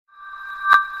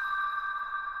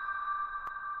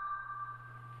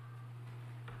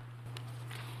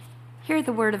Hear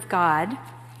the word of God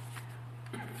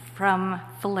from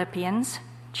Philippians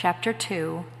chapter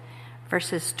 2,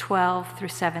 verses 12 through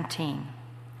 17.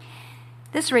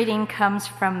 This reading comes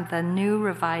from the New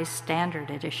Revised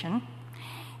Standard Edition.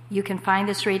 You can find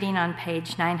this reading on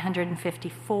page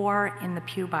 954 in the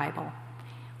Pew Bible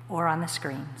or on the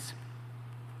screens.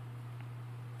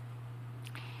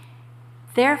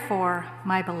 Therefore,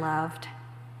 my beloved,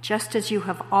 just as you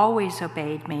have always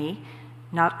obeyed me,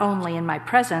 not only in my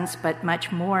presence, but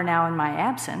much more now in my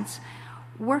absence,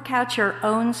 work out your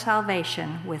own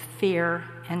salvation with fear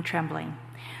and trembling.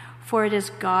 For it is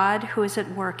God who is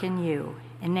at work in you,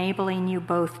 enabling you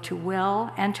both to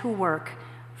will and to work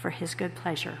for his good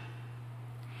pleasure.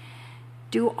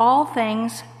 Do all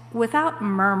things without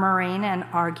murmuring and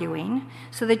arguing,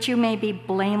 so that you may be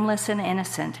blameless and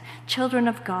innocent, children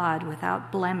of God without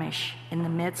blemish in the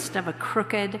midst of a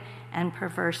crooked and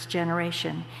perverse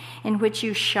generation, in which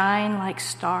you shine like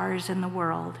stars in the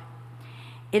world.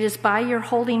 It is by your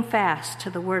holding fast to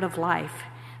the word of life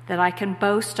that I can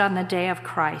boast on the day of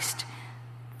Christ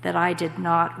that I did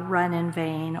not run in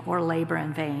vain or labor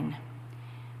in vain.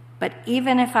 But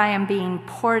even if I am being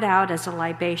poured out as a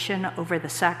libation over the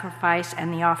sacrifice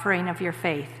and the offering of your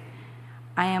faith,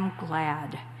 I am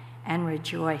glad and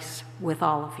rejoice with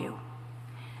all of you.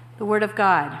 The word of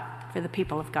God for the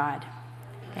people of God.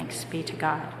 Thanks be to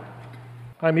God.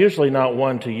 I'm usually not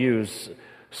one to use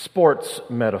sports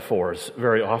metaphors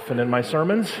very often in my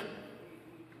sermons.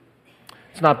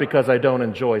 It's not because I don't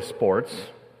enjoy sports.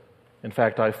 In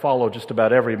fact, I follow just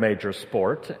about every major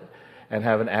sport and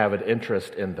have an avid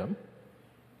interest in them.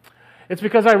 It's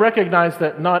because I recognize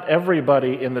that not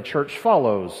everybody in the church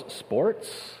follows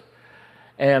sports,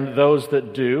 and those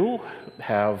that do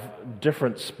have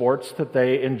different sports that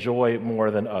they enjoy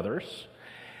more than others,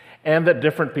 and that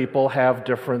different people have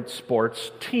different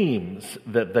sports teams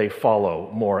that they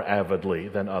follow more avidly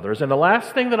than others. And the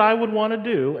last thing that I would want to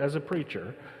do as a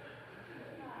preacher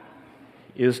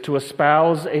is to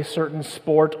espouse a certain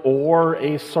sport or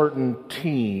a certain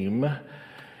team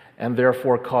and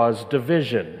therefore cause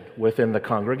division within the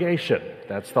congregation.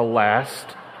 That's the last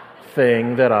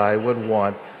thing that I would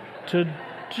want to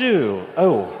do.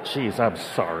 Oh, geez, I'm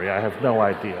sorry. I have no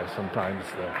idea sometimes.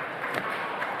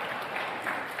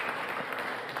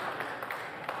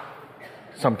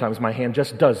 Sometimes my hand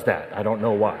just does that. I don't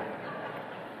know why.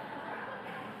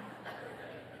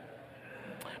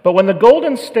 But when the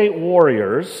Golden State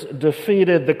Warriors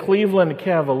defeated the Cleveland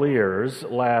Cavaliers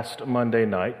last Monday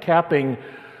night, capping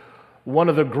one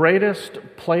of the greatest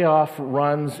playoff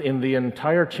runs in the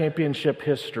entire championship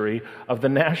history of the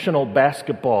National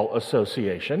Basketball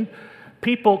Association,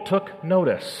 people took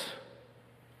notice.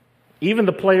 Even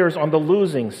the players on the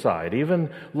losing side,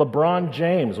 even LeBron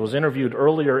James was interviewed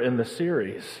earlier in the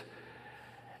series.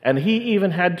 And he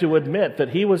even had to admit that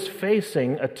he was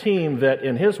facing a team that,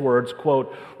 in his words,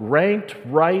 quote, ranked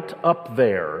right up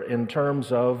there in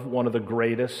terms of one of the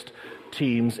greatest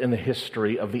teams in the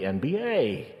history of the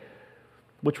NBA.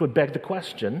 Which would beg the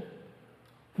question,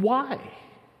 why?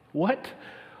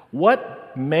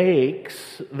 What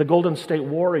makes the Golden State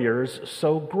Warriors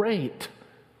so great?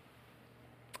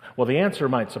 Well, the answer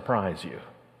might surprise you,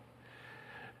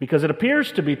 because it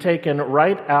appears to be taken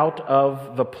right out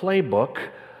of the playbook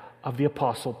of the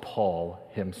Apostle Paul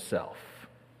himself.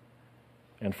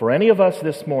 And for any of us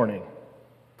this morning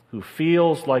who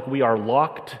feels like we are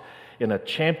locked in a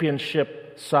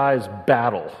championship-size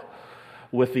battle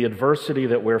with the adversity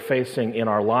that we're facing in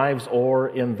our lives or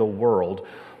in the world,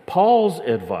 Paul's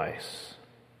advice,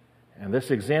 and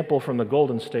this example from the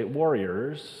Golden State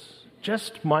Warriors,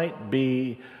 just might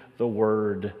be the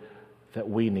word that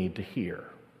we need to hear.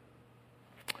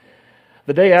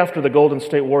 The day after the Golden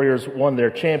State Warriors won their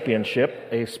championship,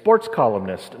 a sports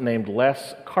columnist named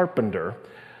Les Carpenter,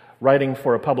 writing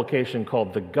for a publication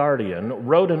called The Guardian,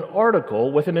 wrote an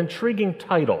article with an intriguing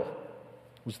title.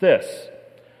 It was this: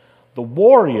 "The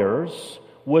Warriors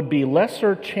would be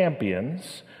lesser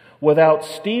champions without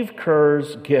Steve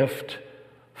Kerr's gift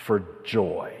for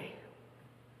joy."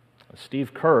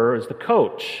 Steve Kerr is the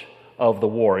coach of the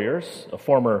Warriors, a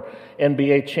former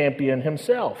NBA champion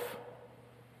himself.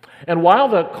 And while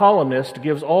the columnist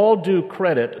gives all due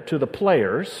credit to the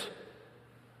players,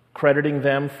 crediting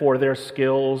them for their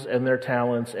skills and their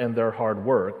talents and their hard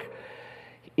work,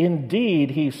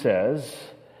 indeed, he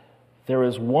says, there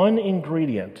is one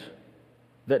ingredient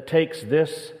that takes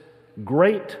this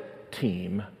great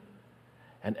team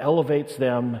and elevates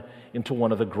them into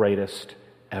one of the greatest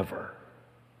ever.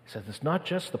 He says it's not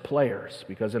just the players,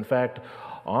 because in fact,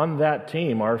 on that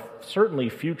team are certainly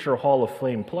future Hall of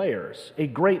Fame players, a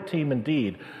great team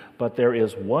indeed, but there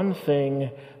is one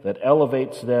thing that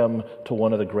elevates them to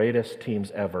one of the greatest teams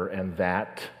ever, and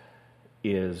that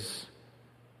is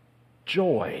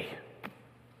joy.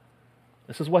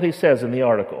 This is what he says in the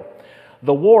article.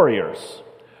 The Warriors,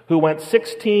 who went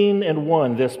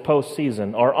 16-1 this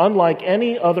postseason, are unlike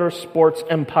any other sports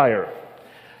empire.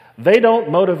 They don't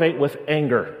motivate with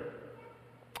anger.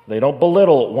 They don't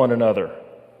belittle one another.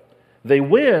 They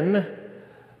win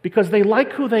because they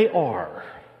like who they are.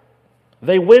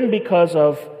 They win because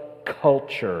of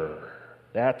culture.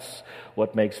 That's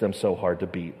what makes them so hard to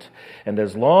beat. And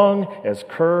as long as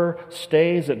Kerr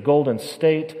stays at Golden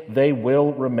State, they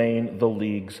will remain the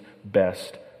league's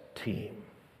best team.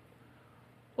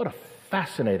 What a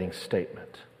fascinating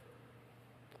statement.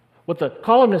 What the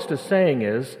columnist is saying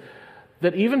is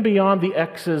that even beyond the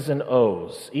X's and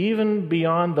O's, even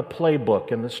beyond the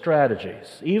playbook and the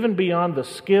strategies, even beyond the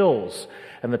skills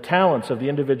and the talents of the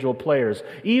individual players,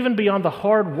 even beyond the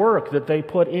hard work that they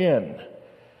put in,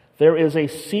 there is a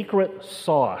secret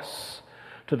sauce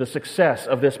to the success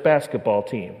of this basketball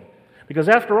team. Because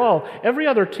after all, every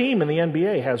other team in the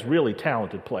NBA has really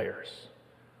talented players.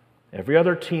 Every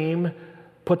other team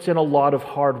puts in a lot of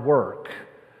hard work.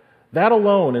 That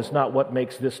alone is not what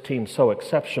makes this team so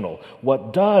exceptional.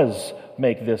 What does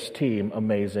make this team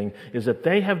amazing is that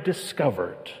they have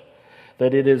discovered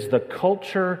that it is the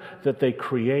culture that they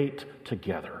create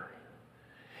together.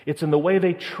 It's in the way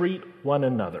they treat one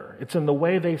another. It's in the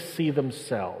way they see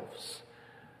themselves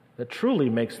that truly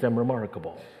makes them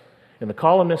remarkable. In the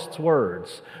columnist's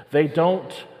words, they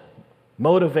don't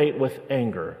motivate with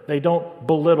anger. They don't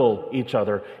belittle each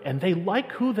other, and they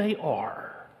like who they are.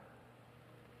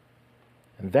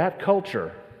 And that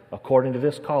culture, according to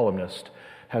this columnist,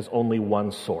 has only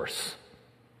one source.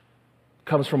 It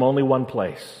comes from only one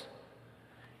place.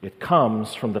 It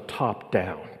comes from the top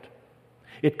down.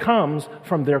 It comes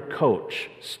from their coach,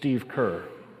 Steve Kerr,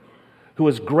 who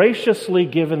has graciously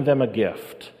given them a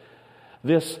gift,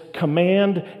 this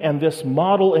command and this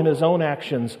model in his own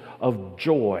actions of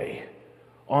joy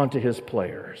onto his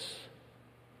players.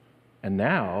 And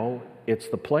now it's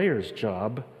the players'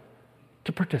 job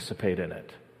to participate in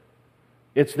it.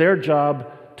 It's their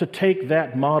job to take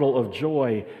that model of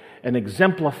joy and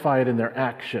exemplify it in their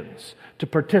actions, to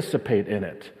participate in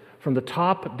it. From the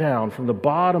top down, from the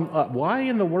bottom up. Why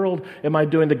in the world am I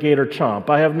doing the gator chomp?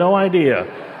 I have no idea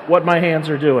what my hands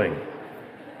are doing.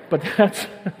 But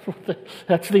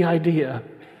that's the idea.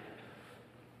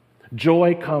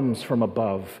 Joy comes from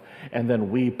above, and then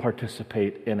we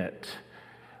participate in it.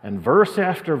 And verse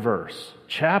after verse,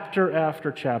 chapter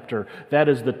after chapter, that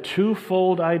is the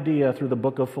twofold idea through the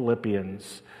book of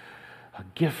Philippians. A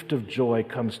gift of joy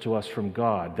comes to us from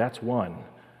God. That's one.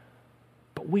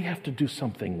 But we have to do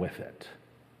something with it.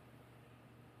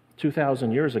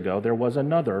 2,000 years ago, there was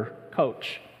another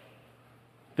coach.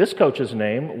 This coach's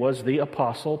name was the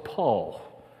Apostle Paul.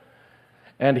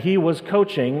 And he was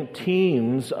coaching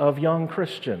teams of young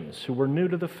Christians who were new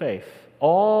to the faith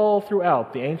all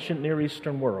throughout the ancient Near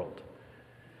Eastern world.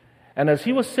 And as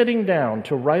he was sitting down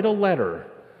to write a letter,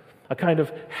 a kind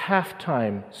of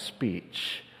halftime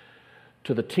speech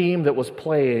to the team that was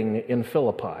playing in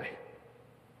Philippi,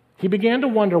 he began to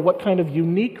wonder what kind of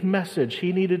unique message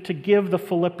he needed to give the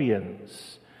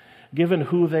Philippians, given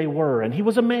who they were. And he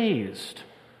was amazed.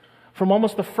 From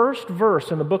almost the first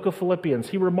verse in the book of Philippians,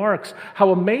 he remarks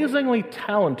how amazingly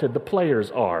talented the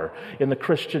players are in the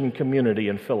Christian community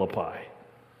in Philippi.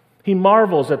 He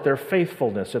marvels at their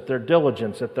faithfulness, at their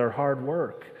diligence, at their hard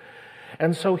work.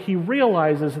 And so he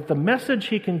realizes that the message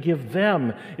he can give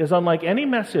them is unlike any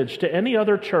message to any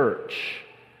other church,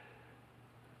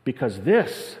 because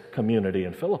this community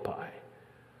in Philippi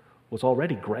was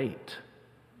already great.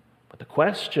 But the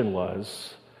question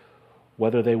was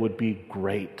whether they would be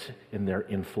great in their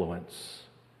influence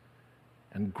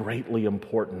and greatly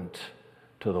important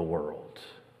to the world.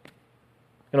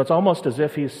 You know, it's almost as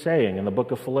if he's saying in the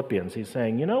book of Philippians, he's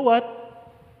saying, you know what?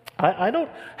 I don't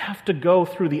have to go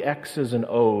through the X's and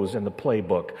O's in the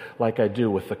playbook like I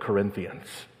do with the Corinthians.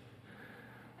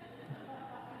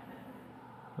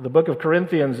 The book of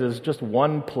Corinthians is just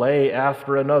one play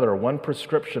after another, one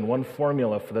prescription, one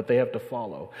formula that they have to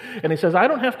follow. And he says, I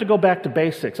don't have to go back to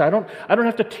basics. I don't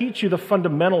have to teach you the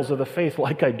fundamentals of the faith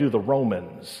like I do the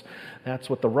Romans. That's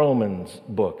what the Romans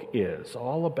book is,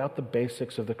 all about the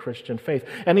basics of the Christian faith.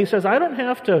 And he says, I don't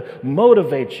have to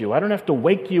motivate you. I don't have to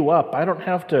wake you up. I don't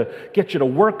have to get you to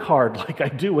work hard like I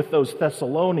do with those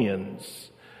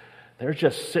Thessalonians. They're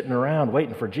just sitting around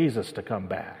waiting for Jesus to come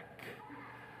back.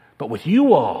 But with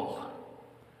you all,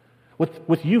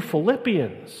 with you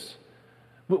Philippians,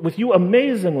 with you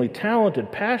amazingly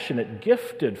talented, passionate,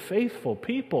 gifted, faithful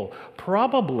people,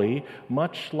 probably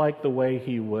much like the way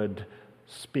he would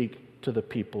speak to the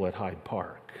people at Hyde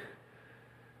Park.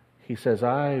 He says,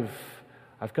 I've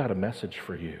got a message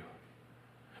for you,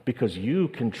 because you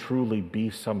can truly be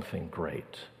something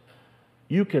great.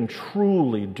 You can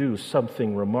truly do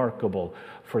something remarkable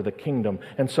for the kingdom.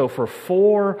 And so for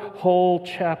 4 whole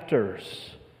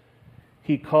chapters,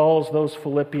 he calls those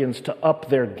Philippians to up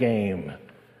their game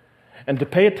and to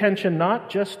pay attention not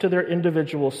just to their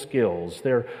individual skills,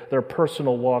 their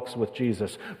personal walks with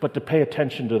Jesus, but to pay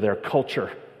attention to their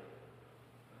culture,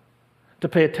 to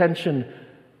pay attention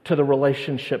to the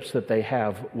relationships that they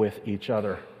have with each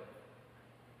other,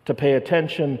 to pay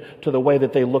attention to the way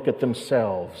that they look at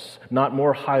themselves, not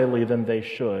more highly than they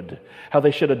should, how they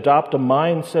should adopt a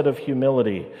mindset of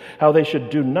humility, how they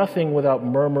should do nothing without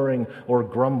murmuring or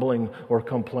grumbling or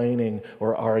complaining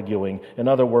or arguing. In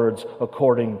other words,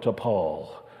 according to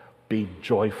Paul, be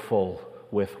joyful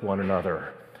with one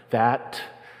another. That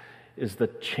is the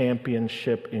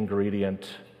championship ingredient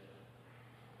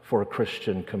for a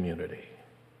Christian community.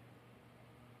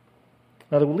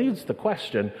 Now, that leads the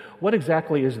question, what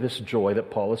exactly is this joy that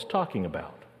Paul is talking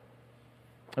about?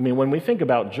 I mean, when we think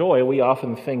about joy, we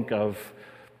often think of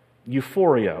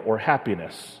euphoria or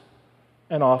happiness,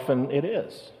 and often it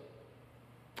is.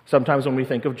 Sometimes when we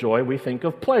think of joy, we think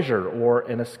of pleasure or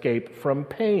an escape from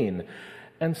pain,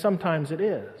 and sometimes it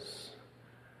is.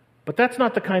 But that's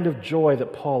not the kind of joy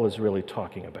that Paul is really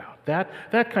talking about.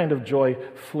 That kind of joy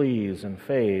flees and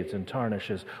fades and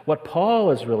tarnishes. What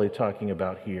Paul is really talking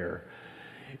about here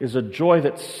is a joy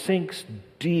that sinks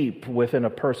deep within a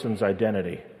person's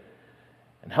identity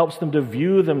and helps them to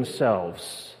view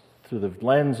themselves through the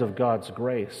lens of God's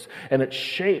grace. And it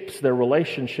shapes their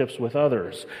relationships with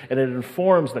others, and it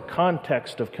informs the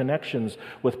context of connections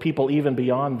with people even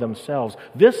beyond themselves.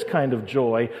 This kind of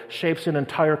joy shapes an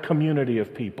entire community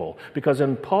of people, because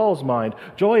in Paul's mind,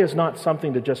 joy is not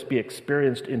something to just be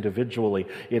experienced individually.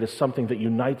 It is something that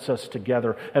unites us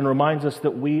together and reminds us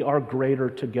that we are greater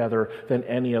together than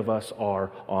any of us are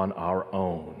on our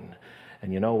own.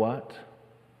 And you know what?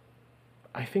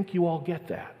 I think you all get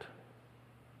that.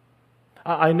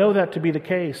 I know that to be the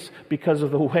case because of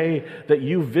the way that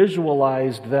you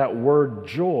visualized that word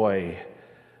joy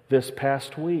this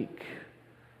past week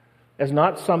as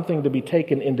not something to be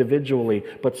taken individually,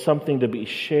 but something to be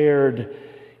shared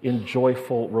in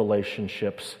joyful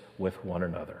relationships with one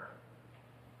another.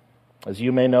 As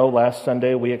you may know, last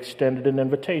Sunday we extended an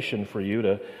invitation for you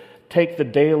to take the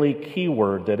daily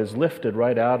keyword that is lifted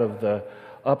right out of the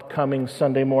upcoming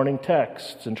Sunday morning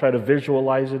texts and try to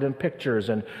visualize it in pictures,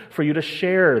 and for you to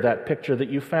share that picture that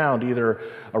you found either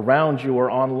around you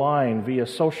or online via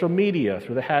social media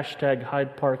through the hashtag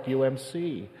Hyde Park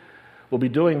UMC. We'll be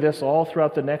doing this all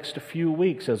throughout the next few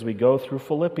weeks as we go through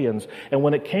Philippians. And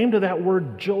when it came to that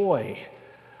word joy,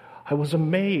 I was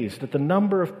amazed at the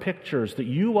number of pictures that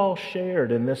you all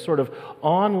shared in this sort of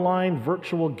online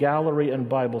virtual gallery and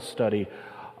Bible study,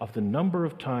 of the number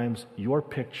of times your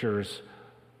pictures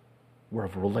were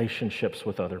of relationships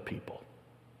with other people.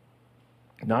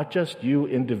 Not just you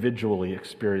individually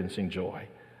experiencing joy,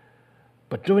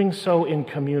 but doing so in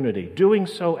community, doing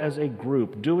so as a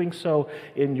group, doing so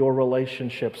in your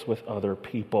relationships with other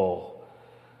people,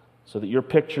 so that your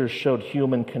pictures showed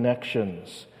human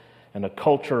connections and a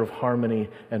culture of harmony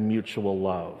and mutual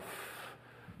love.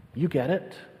 You get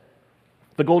it.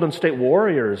 The Golden State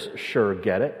Warriors sure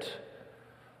get it.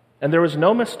 And there is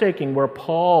no mistaking where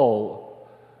Paul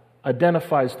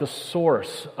identifies the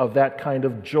source of that kind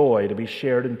of joy to be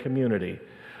shared in community.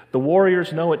 The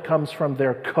Warriors know it comes from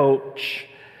their coach,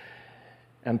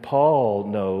 and Paul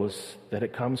knows that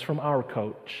it comes from our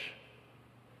coach,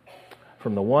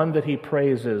 from the one that he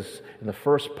praises in the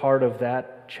first part of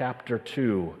that chapter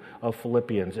 2 of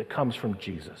Philippians. It comes from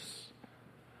Jesus.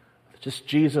 Just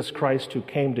Jesus Christ, who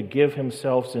came to give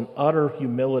himself in utter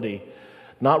humility,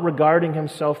 not regarding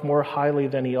himself more highly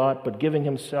than he ought, but giving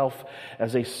himself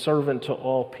as a servant to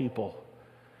all people.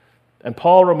 And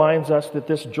Paul reminds us that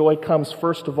this joy comes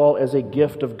first of all as a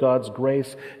gift of God's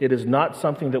grace. It is not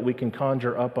something that we can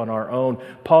conjure up on our own.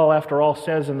 Paul, after all,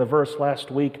 says in the verse last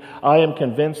week, I am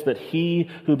convinced that he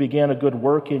who began a good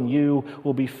work in you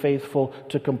will be faithful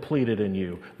to complete it in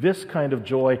you. This kind of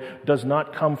joy does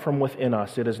not come from within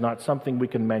us. It is not something we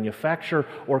can manufacture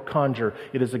or conjure.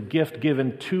 It is a gift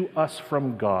given to us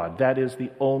from God. That is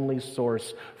the only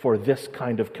source for this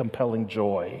kind of compelling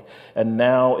joy. And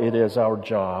now it is our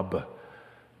job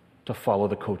to follow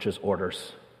the coach's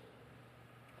orders,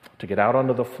 to get out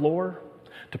onto the floor,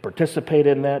 to participate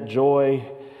in that joy,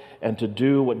 and to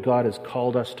do what God has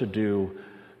called us to do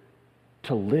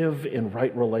to live in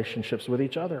right relationships with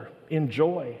each other, in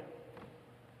joy.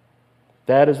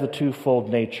 That is the twofold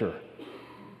nature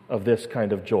of this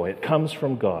kind of joy. It comes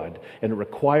from God, and it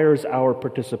requires our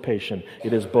participation.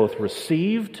 It is both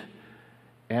received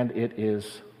and it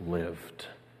is lived.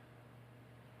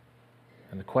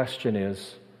 And the question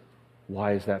is,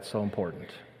 why is that so important?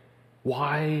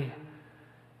 Why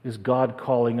is God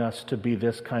calling us to be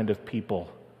this kind of people?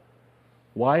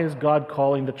 Why is God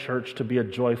calling the church to be a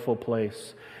joyful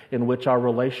place in which our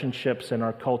relationships and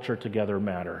our culture together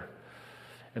matter?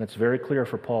 And it's very clear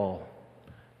for Paul,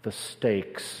 the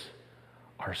stakes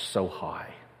are so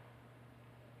high.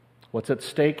 What's at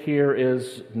stake here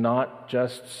is not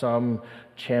just some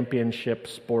championship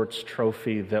sports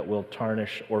trophy that will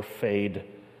tarnish or fade,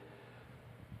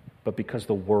 but because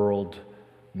the world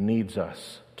needs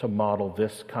us to model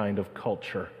this kind of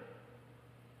culture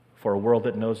for a world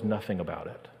that knows nothing about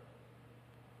it.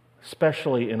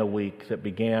 Especially in a week that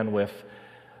began with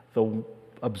the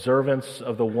observance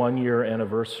of the 1-year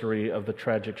anniversary of the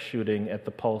tragic shooting at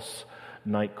the Pulse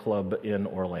nightclub in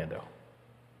Orlando.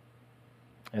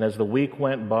 And as the week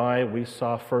went by, we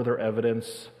saw further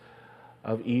evidence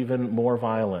of even more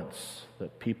violence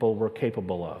that people were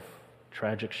capable of.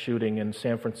 Tragic shooting in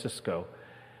San Francisco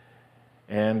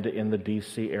and in the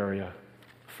D.C. area.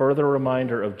 Further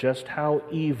reminder of just how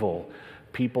evil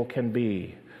people can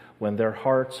be when their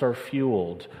hearts are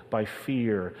fueled by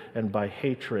fear and by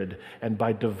hatred and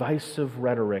by divisive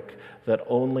rhetoric that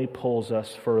only pulls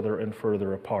us further and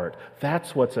further apart.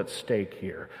 That's what's at stake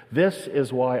here. This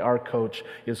is why our coach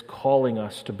is calling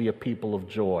us to be a people of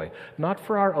joy, not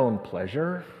for our own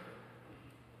pleasure,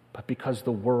 but because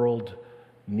the world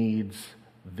needs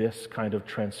this kind of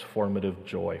transformative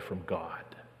joy from God.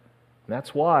 And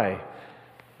that's why,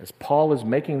 as Paul is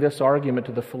making this argument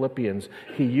to the Philippians,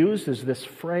 he uses this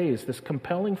phrase, this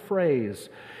compelling phrase.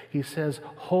 He says,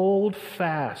 hold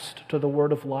fast to the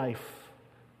word of life.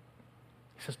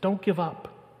 He says, don't give up.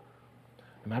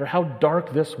 No matter how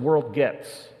dark this world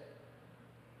gets,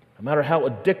 no matter how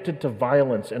addicted to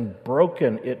violence and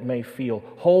broken it may feel,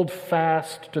 hold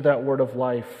fast to that word of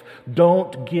life.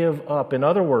 Don't give up. In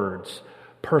other words,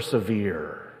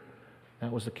 persevere.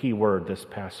 That was the key word this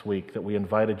past week that we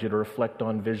invited you to reflect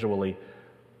on visually.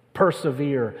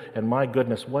 Persevere. And my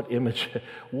goodness, what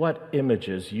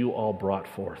images you all brought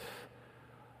forth.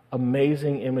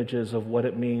 Amazing images of what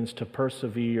it means to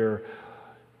persevere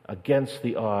against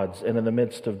the odds and in the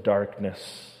midst of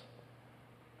darkness.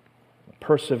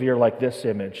 Persevere like this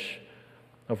image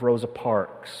of Rosa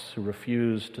Parks, who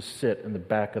refused to sit in the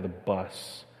back of the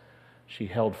bus. She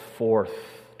held forth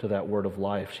to that word of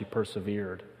life. She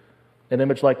persevered. An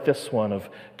image like this one of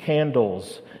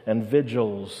candles and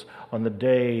vigils on the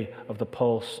day of the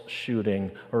Pulse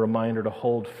shooting, a reminder to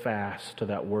hold fast to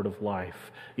that word of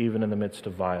life, even in the midst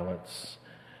of violence.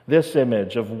 This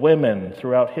image of women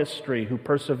throughout history who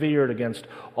persevered against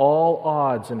all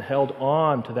odds and held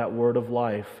on to that word of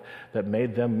life that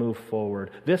made them move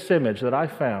forward. This image that I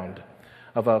found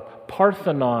of a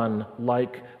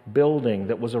Parthenon-like building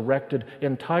that was erected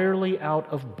entirely out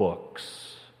of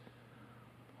books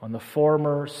on the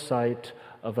former site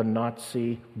of a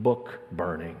Nazi book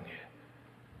burning.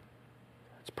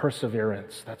 It's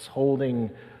perseverance. That's holding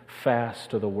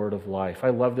fast to the word of life. I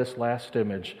love this last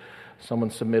image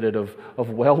someone submitted of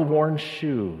well-worn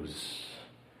shoes.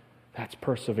 That's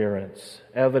perseverance.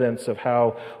 Evidence of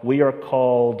how we are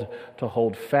called to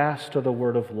hold fast to the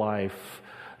word of life,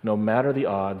 no matter the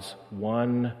odds,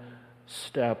 one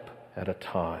step at a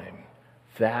time.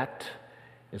 That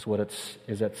is what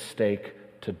is at stake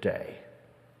today.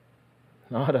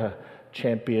 Not a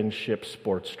championship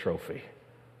sports trophy,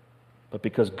 but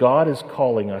because God is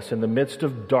calling us in the midst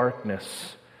of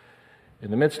darkness, in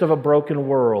the midst of a broken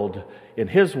world, in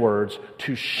His words,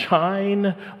 to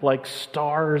shine like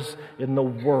stars in the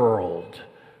world.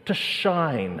 To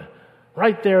shine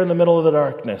right there in the middle of the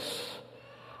darkness.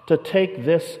 To take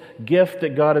this gift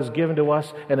that God has given to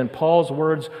us and, in Paul's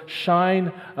words,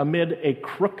 shine amid a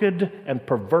crooked and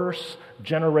perverse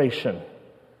generation.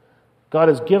 God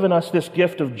has given us this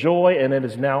gift of joy, and it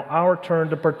is now our turn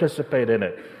to participate in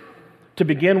it. To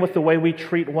begin with the way we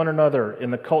treat one another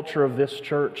in the culture of this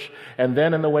church, and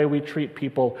then in the way we treat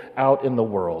people out in the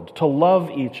world. To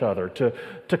love each other,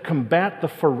 to combat the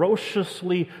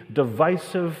ferociously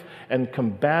divisive and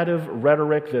combative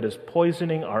rhetoric that is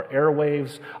poisoning our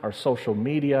airwaves, our social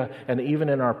media, and even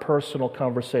in our personal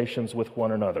conversations with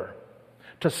one another.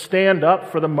 To stand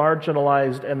up for the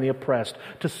marginalized and the oppressed,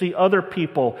 to see other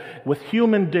people with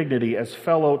human dignity as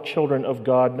fellow children of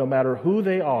God, no matter who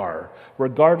they are,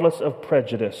 regardless of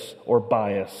prejudice or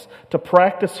bias, to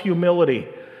practice humility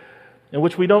in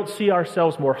which we don't see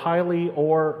ourselves more highly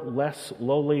or less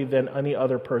lowly than any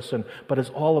other person, but as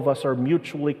all of us are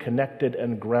mutually connected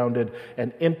and grounded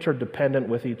and interdependent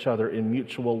with each other in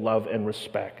mutual love and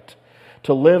respect.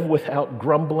 To live without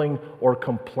grumbling or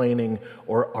complaining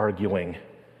or arguing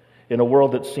in a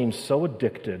world that seems so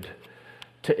addicted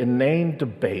to inane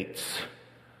debates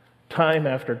time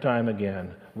after time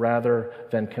again, rather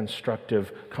than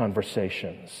constructive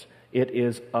conversations. It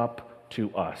is up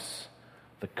to us.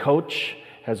 The coach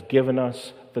has given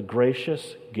us the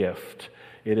gracious gift.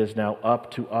 It is now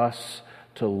up to us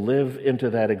to live into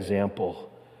that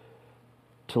example,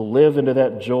 to live into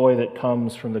that joy that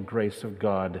comes from the grace of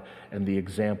God and the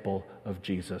example of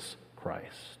Jesus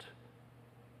Christ.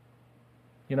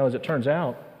 You know, as it turns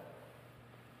out,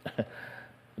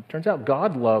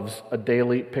 God loves a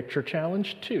daily picture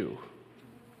challenge too.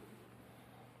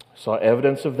 Saw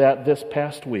evidence of that this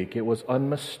past week. It was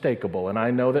unmistakable, and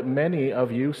I know that many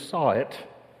of you saw it.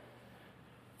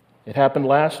 It happened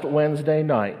last Wednesday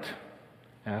night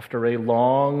after a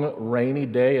long, rainy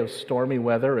day of stormy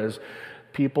weather as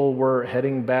people were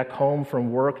heading back home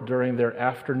from work during their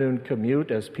afternoon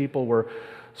commute, as people were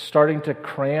starting to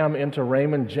cram into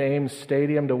Raymond James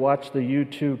Stadium to watch the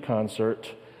U2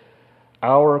 concert.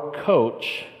 Our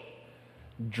coach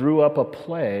drew up a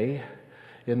play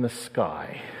in the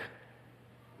sky.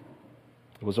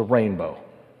 It was a rainbow,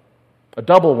 a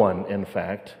double one, in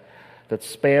fact, that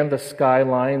spanned the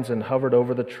skylines and hovered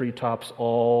over the treetops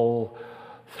all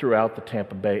throughout the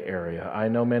Tampa Bay area. I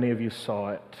know many of you saw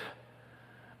it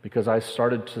because I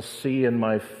started to see in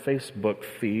my Facebook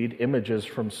feed images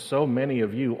from so many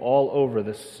of you all over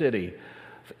the city,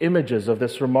 images of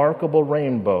this remarkable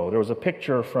rainbow. There was a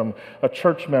picture from a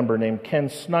church member named Ken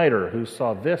Snyder who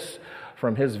saw this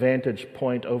from his vantage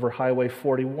point over Highway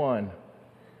 41.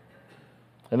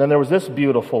 And then there was this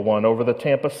beautiful one over the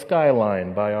Tampa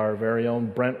skyline by our very own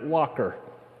Brent Walker.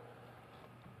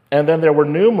 And then there were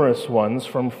numerous ones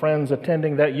from friends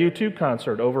attending that U2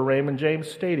 concert over Raymond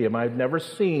James Stadium. I've never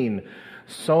seen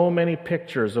so many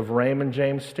pictures of Raymond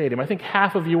James Stadium. I think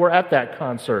half of you were at that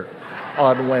concert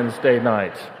on Wednesday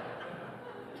night.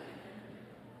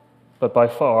 But by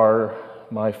far,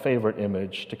 my favorite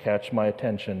image to catch my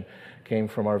attention came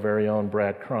from our very own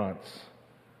Brad Krantz.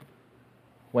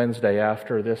 Wednesday,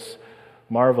 after this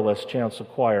marvelous chancel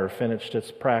choir finished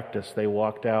its practice, they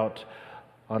walked out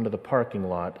onto the parking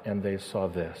lot and they saw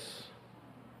this.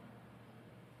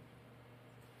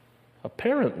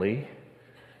 Apparently,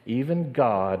 even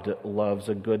God loves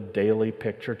a good daily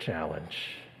picture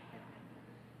challenge.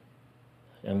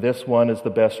 And this one is the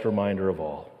best reminder of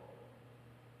all.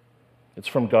 It's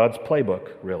from God's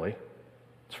playbook, really.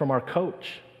 It's from our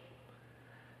coach.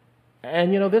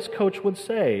 And, this coach would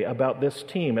say about this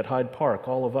team at Hyde Park,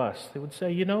 all of us, they would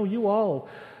say, you all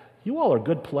are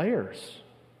good players.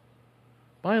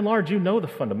 By and large, you know the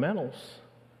fundamentals.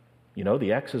 You know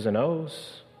the X's and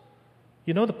O's.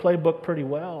 You know the playbook pretty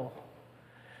well.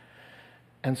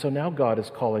 And so now God is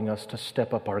calling us to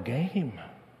step up our game,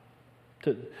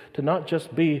 to not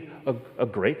just be a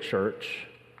great church,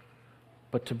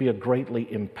 but to be a greatly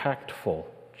impactful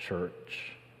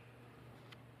church.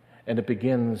 And it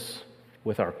begins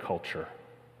with our culture.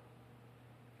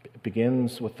 It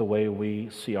begins with the way we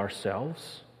see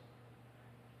ourselves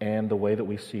and the way that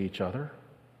we see each other.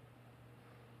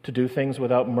 To do things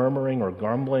without murmuring or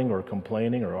grumbling or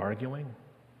complaining or arguing.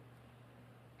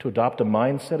 To adopt a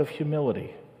mindset of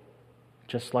humility,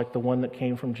 just like the one that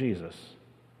came from Jesus,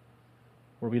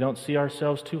 where we don't see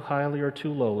ourselves too highly or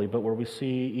too lowly, but where we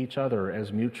see each other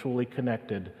as mutually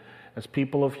connected, as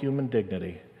people of human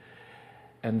dignity.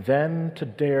 And then to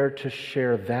dare to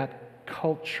share that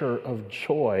culture of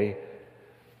joy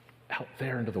out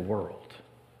there into the world.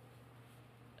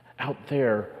 Out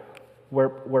there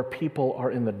where people are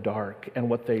in the dark and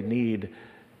what they need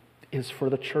is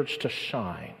for the church to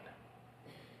shine.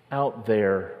 Out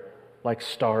there like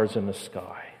stars in the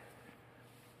sky.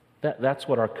 That's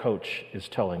what our coach is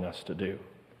telling us to do.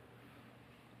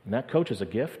 And that coach is a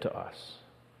gift to us.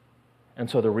 And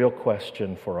so the real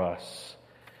question for us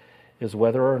is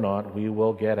whether or not we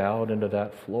will get out into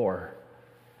that floor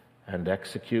and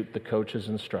execute the coach's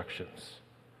instructions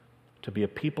to be a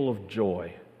people of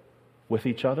joy with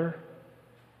each other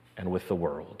and with the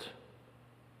world.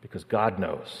 Because God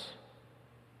knows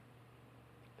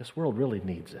this world really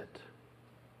needs it.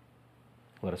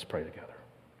 Let us pray together.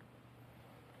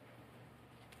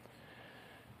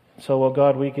 So, oh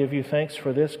God, we give you thanks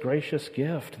for this gracious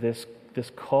gift, this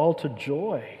call to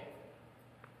joy.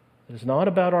 It is not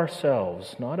about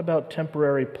ourselves, not about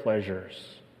temporary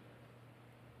pleasures,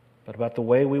 but about the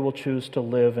way we will choose to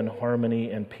live in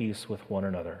harmony and peace with one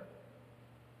another.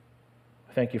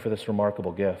 Thank you for this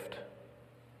remarkable gift.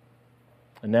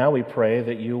 And now we pray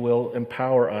that you will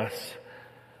empower us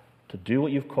to do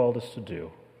what you've called us to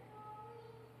do,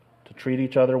 to treat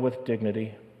each other with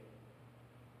dignity,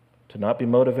 to not be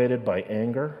motivated by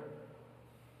anger,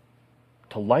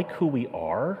 to like who we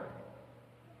are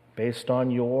based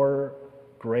on your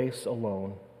grace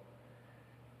alone,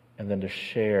 and then to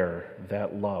share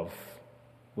that love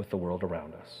with the world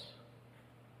around us.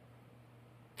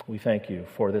 We thank you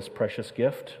for this precious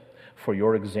gift, for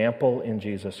your example in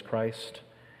Jesus Christ,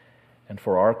 and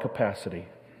for our capacity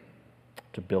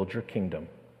to build your kingdom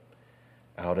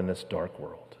out in this dark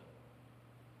world.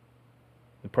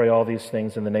 We pray all these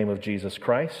things in the name of Jesus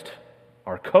Christ,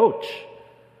 our coach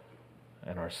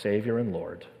and our Savior and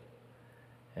Lord.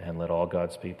 And let all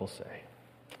God's people say,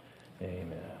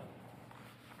 amen.